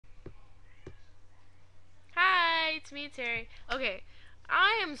it's me, Terry. Okay,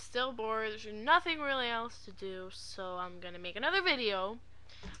 I am still bored. There's nothing really else to do, so I'm gonna make another video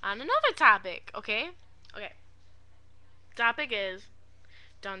on another topic. Okay. Okay. Topic is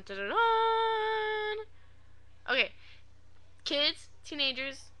dun dun dun dun. Okay, kids,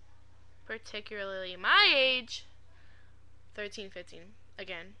 teenagers, particularly my age, 13, 15.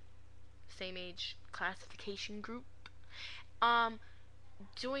 Again, same age classification group. Um,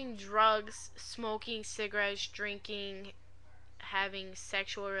 doing drugs, smoking cigarettes, drinking, having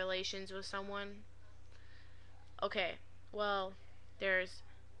sexual relations with someone. Okay, well, there's.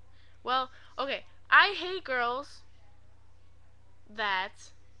 Well, okay, I hate girls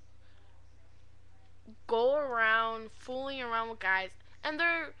that go around fooling around with guys and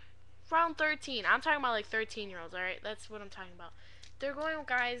they're around 13. I'm talking about like 13-year-olds, alright? That's what I'm talking about. They're going with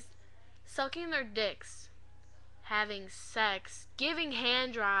guys, sucking their dicks, having sex, giving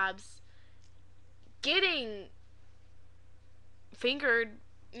hand jobs, getting fingered,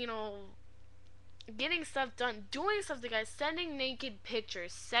 you know, getting stuff done, doing stuff to guys, sending naked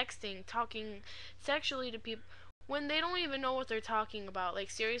pictures, sexting, talking sexually to people when they don't even know what they're talking about. Like,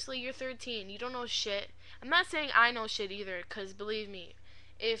 seriously, you're 13, you don't know shit. I'm not saying I know shit either, because believe me,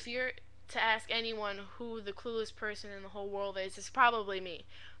 if you're to ask anyone who the clueless person in the whole world is, it's probably me.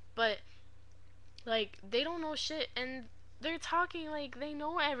 But, like, they don't know shit, and they're talking like they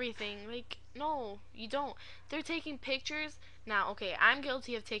know everything. Like, no, you don't. They're taking pictures. Now, okay, I'm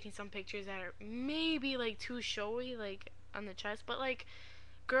guilty of taking some pictures that are maybe, like, too showy, like, on the chest, but, like,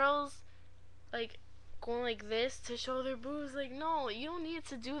 girls, like, going like this to show their boobs, like, no, you don't need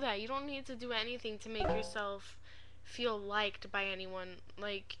to do that. You don't need to do anything to make yourself feel liked by anyone,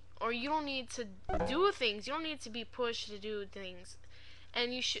 like, or you don't need to do things. You don't need to be pushed to do things.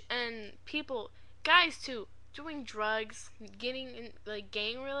 And you should, and people, guys too, doing drugs, getting in, like,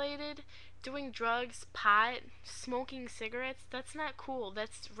 gang related, doing drugs, pot, smoking cigarettes, that's not cool.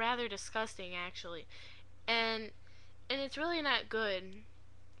 That's rather disgusting, actually. And it's really not good.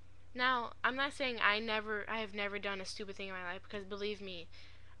 Now, I'm not saying I have never done a stupid thing in my life, because believe me,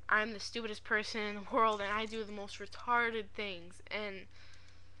 I'm the stupidest person in the world and I do the most retarded things.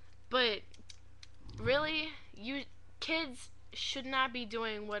 But really, you kids should not be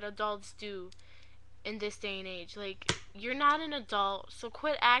doing what adults do in this day and age. Like, you're not an adult, so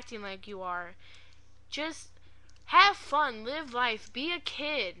quit acting like you are. Just have fun, live life, be a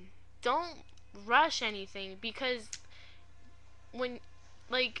kid. Don't rush anything, because when,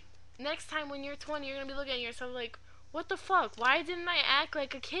 like, next time when you're 20, you're gonna be looking at yourself like, what the fuck? Why didn't I act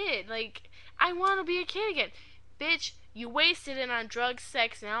like a kid? Like, I want to be a kid again. Bitch, you wasted it on drugs,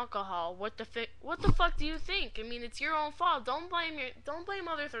 sex, and alcohol. What the fuck do you think? I mean, it's your own fault. Don't blame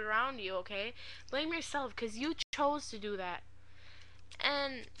others around you, okay? Blame yourself, because you chose to do that.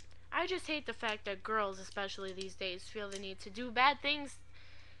 And I just hate the fact that girls, especially these days, feel the need to do bad things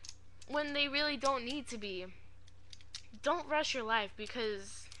when they really don't need to be. Don't rush your life,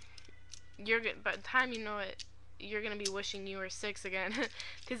 because by the time you know it, you're gonna be wishing you were 6 again.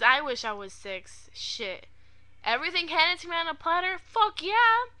 Because I wish I was 6. Shit. Everything handed to me on a platter? Fuck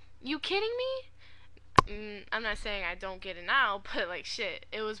yeah! You kidding me? I'm not saying I don't get it now, but, like, shit,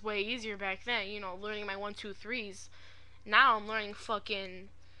 it was way easier back then, you know, learning my 1, 2, 3s. Now I'm learning fucking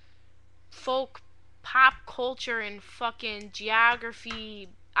folk pop culture and fucking geography,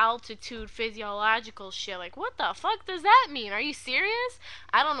 altitude, physiological shit. Like, what the fuck does that mean? Are you serious?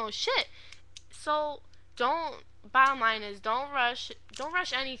 I don't know shit. So, bottom line is, don't rush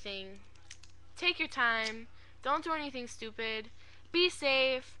anything. Take your time. Don't do anything stupid. Be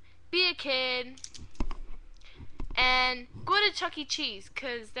safe. Be a kid. And go to Chuck E. Cheese,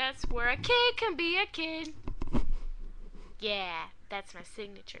 because that's where a kid can be a kid. Yeah, that's my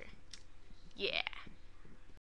signature. Yeah.